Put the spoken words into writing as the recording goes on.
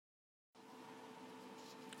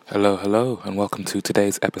Hello, and welcome to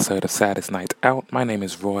today's episode of Saddest Night Out. My name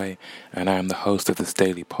is Roy, and I am the host of this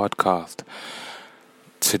daily podcast.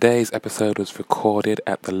 Today's episode was recorded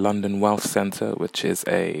at the London Wealth Centre, which is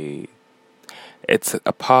it's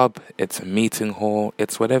a pub, it's a meeting hall,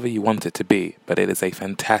 it's whatever you want it to be, but it is a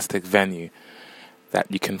fantastic venue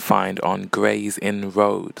that you can find on Gray's Inn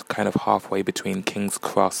Road, kind of halfway between King's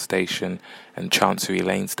Cross Station and Chancery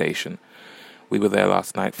Lane Station. We were there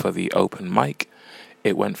last night for the open mic.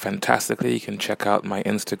 It went fantastically. You can check out my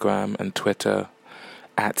Instagram and Twitter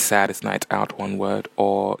at Saddest Night Out, one word,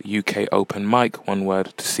 or UK Open Mic, one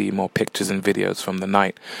word, to see more pictures and videos from the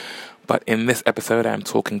night. But in this episode, I'm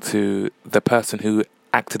talking to the person who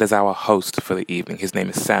acted as our host for the evening. His name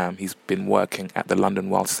is Sam. He's been working at the London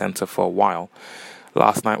Wealth Centre for a while.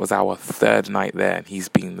 Last night was our third night there, and he's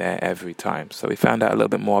been there every time. So we found out a little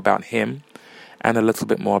bit more about him and a little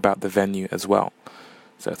bit more about the venue as well.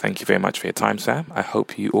 So thank you very much for your time, Sam. I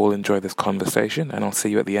hope you all enjoy this conversation, and I'll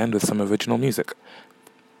see you at the end with some original music.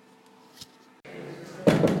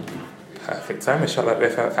 Perfect time. I shut that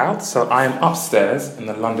riff out. So I am upstairs in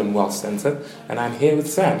the London Wealth Centre, and I'm here with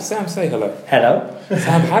Sam. Sam, say hello. Hello.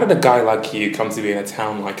 Sam, how did a guy like you come to be in a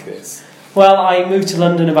town like this? Well, I moved to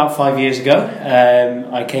London about 5 years ago.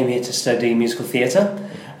 I came here to study musical theatre.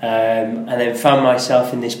 And then found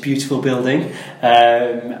myself in this beautiful building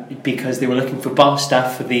because they were looking for bar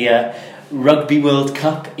staff for the Rugby World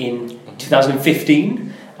Cup in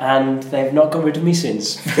 2015, and they've not got rid of me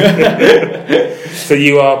since. So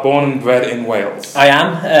you are born and bred in Wales? I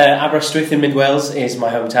am. Aberystwyth in Mid Wales is my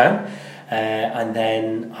hometown, and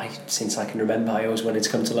then since I can remember, I always wanted to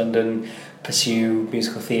come to London, pursue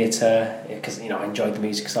musical theatre because I enjoyed the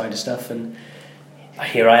music side of stuff, and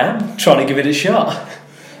here I am trying to give it a shot.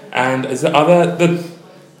 And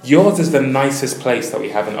yours is the nicest place that we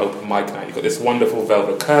have an open mic now. You've got this wonderful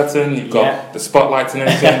velvet curtain, you've got the spotlights and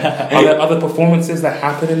everything. Are there other performances that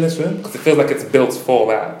happen in this room? Because it feels like it's built for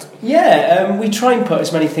that. Yeah, we try and put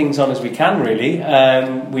as many things on as we can, really.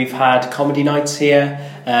 We've had comedy nights here,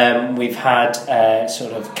 we've had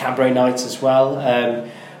sort of cabaret nights as well.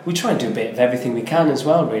 We try and do a bit of everything we can as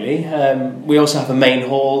well, really. We also have a main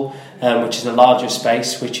hall, which is a larger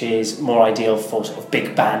space, which is more ideal for sort of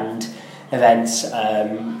big band events,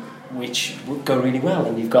 which go really well.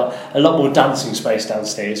 And you've got a lot more dancing space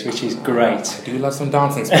downstairs, which is great. I do love some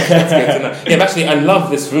dancing space. That's good to know. Yeah, actually, I love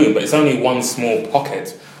this room, but it's only one small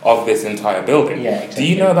pocket of this entire building. Yeah, exactly. Do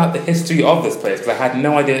you know about the history of this place? Because I had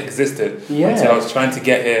no idea it existed until I was trying to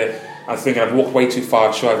get here. I was thinking I've walked way too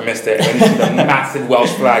far, sure I've missed it, and then you see the massive Welsh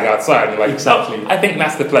flag outside, and you're like, exactly. Oh, I think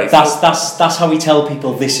that's the place. That's how we tell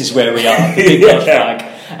people this is where we are, the big Welsh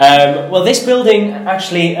flag. Well, this building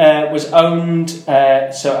actually was owned,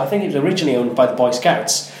 so I think it was originally owned by the Boy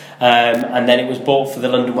Scouts, and then it was bought for the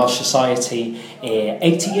London Welsh Society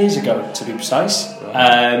 80 years ago, to be precise.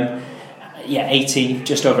 Right. 80,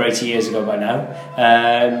 just over 80 years ago by now.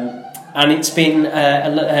 And it's been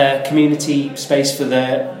a community space for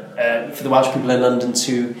the Welsh people in London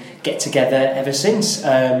to get together ever since.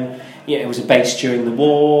 It was a base during the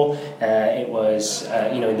war. It was,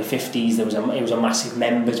 in the 50s, it was a massive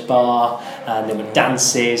members bar, and there were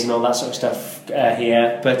dances and all that sort of stuff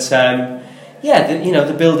here. But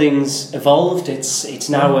the building's evolved. It's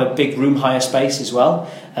now a big room hire space as well.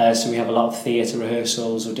 So we have a lot of theatre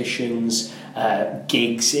rehearsals, auditions,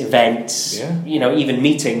 gigs, events. Yeah. Even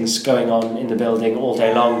meetings going on in the building all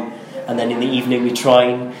day long. And then in the evening we try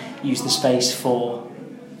and use the space for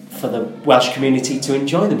the Welsh community to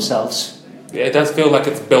enjoy themselves. Yeah, it does feel like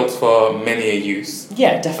it's built for many a use.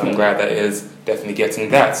 Yeah, definitely. I'm glad that it is definitely getting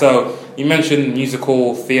that. So you mentioned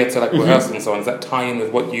musical theatre, like rehearsal and so on. Does that tie in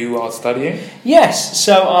with what you are studying? Yes,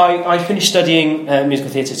 so I finished studying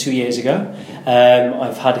musical theatre 2 years ago.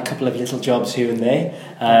 I've had a couple of little jobs here and there,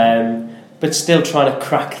 but still trying to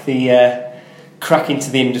crack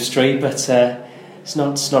into the industry, but it's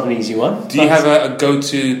not an easy one. Do you have a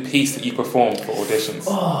go-to piece that you perform for auditions?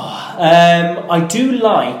 I do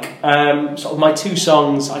like sort of my two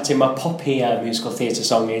songs. I'd say my poppy musical theatre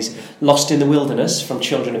song is "Lost in the Wilderness" from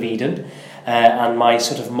Children of Eden, and my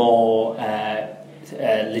sort of more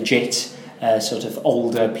legit sort of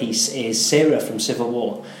older piece is "Sarah" from Civil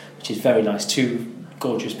War, which is very nice. Two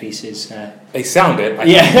gorgeous pieces. They sound it. I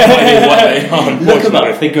have no idea what they are. Look them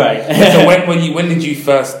up. They're great. So when did you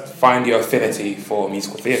first find your affinity for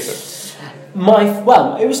musical theatre?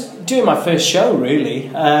 It was doing my first show really.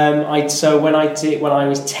 When I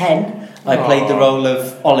was 10, I played the role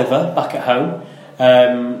of Oliver back at home,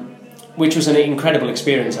 which was an incredible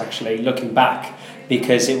experience actually. Looking back,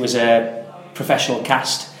 because it was a professional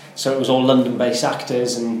cast, so it was all London-based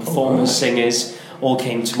actors and performers, singers. All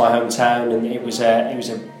came to my hometown, and it was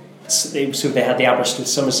a So they had the Aberystwyth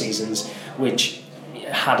summer seasons, which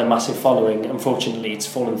had a massive following. Unfortunately, it's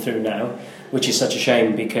fallen through now, which is such a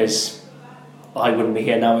shame because I wouldn't be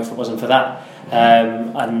here now if it wasn't for that.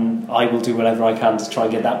 And I will do whatever I can to try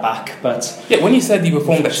and get that back. But yeah, when you said you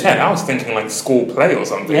performed at 10, I was thinking like school play or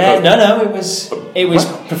something. Yeah, no, it was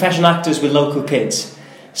professional actors with local kids.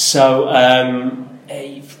 So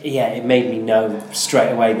it made me know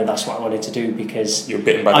straight away that that's what I wanted to do, because you were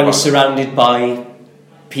bitten by the I was bug. surrounded by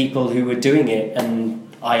people who were doing it, and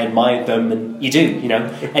I admired them. And you do,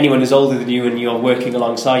 anyone who's older than you and you're working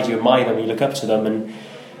alongside, you admire them, you look up to them, and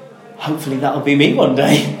hopefully that'll be me one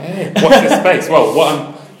day. Hey, watch this space.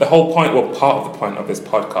 Well, the whole point, or part of the point of this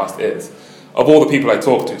podcast is, of all the people I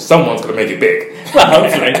talk to, someone's going to make it big. Well,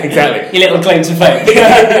 hopefully. Exactly. Your little claim to fame.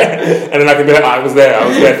 And then I can be like, I was there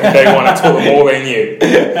from day one, I taught them all they knew.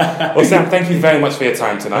 Well, Sam, thank you very much for your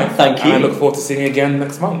time tonight. Thank you. And I look forward to seeing you again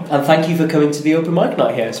next month. And thank you for coming to the open mic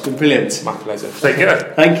night here. It's been brilliant. My pleasure. Take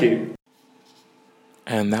care. Thank you.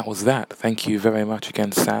 And that was that. Thank you very much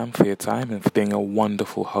again, Sam, for your time and for being a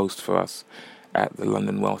wonderful host for us at the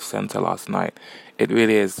London Welsh Centre last night. It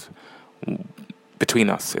really is, between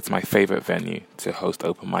us, it's my favourite venue to host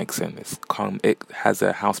open mics in. It has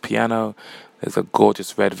a house piano, there's a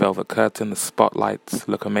gorgeous red velvet curtain, the spotlights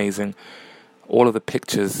look amazing. All of the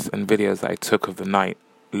pictures and videos that I took of the night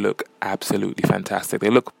look absolutely fantastic. They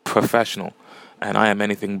look professional, and I am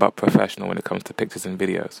anything but professional when it comes to pictures and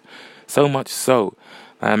videos. So much so,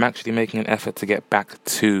 I'm actually making an effort to get back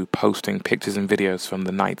to posting pictures and videos from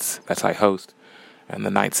the nights that I host, and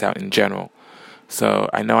the nights out in general. So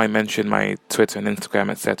I know I mention my Twitter and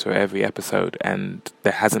Instagram, etc. every episode, and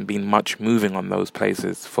there hasn't been much moving on those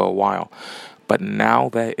places for a while. But now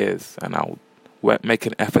there is, and I'll make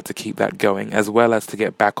an effort to keep that going, as well as to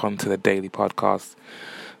get back onto the daily podcast.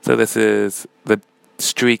 So the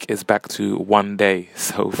streak is back to 1 day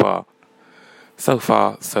so far. So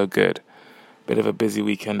far, so good. Bit of a busy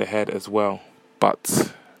weekend ahead as well,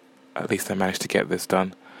 but at least I managed to get this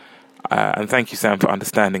done. And thank you, Sam, for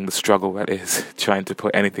understanding the struggle that is trying to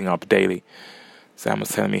put anything up daily. Sam was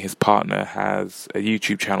telling me his partner has a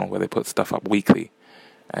YouTube channel where they put stuff up weekly,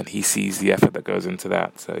 and he sees the effort that goes into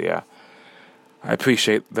that. So yeah, I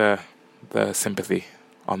appreciate the sympathy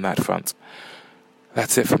on that front.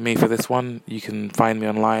 That's it for me for this one. You can find me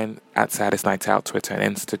online at Saddest Night Out, Twitter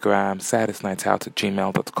and Instagram,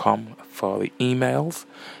 saddestnightout@gmail.com for the emails,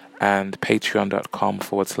 and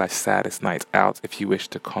patreon.com/Saddest Night Out if you wish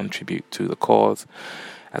to contribute to the cause.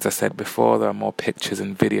 As I said before, there are more pictures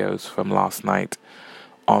and videos from last night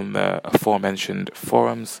on the aforementioned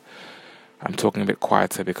forums. I'm talking a bit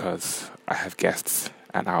quieter because I have guests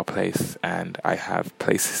at our place and I have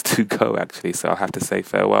places to go actually, so I'll have to say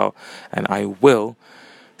farewell, and I will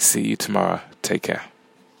see you tomorrow. Take care.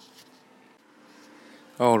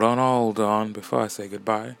 Hold on, before I say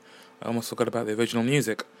goodbye, I almost forgot about the original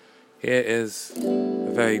music. Here is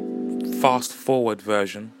a very fast-forward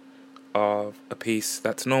version of a piece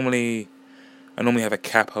that's I normally have a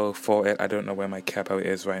capo for it. I don't know where my capo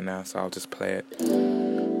is right now, so I'll just play it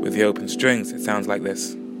with the open strings. It sounds like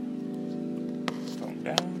this. Phone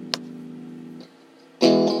down.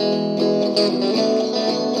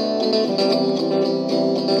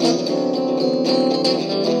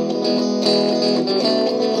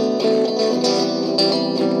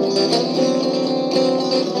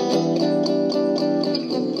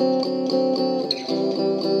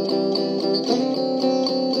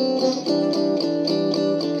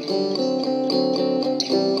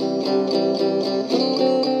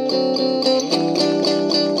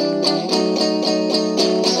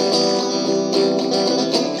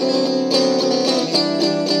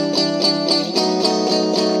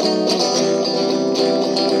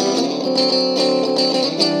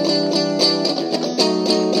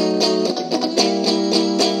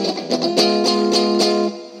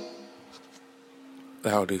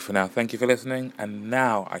 That'll do for now. Thank you for listening, and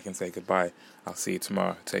now I can say goodbye. I'll see you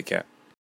tomorrow. Take care.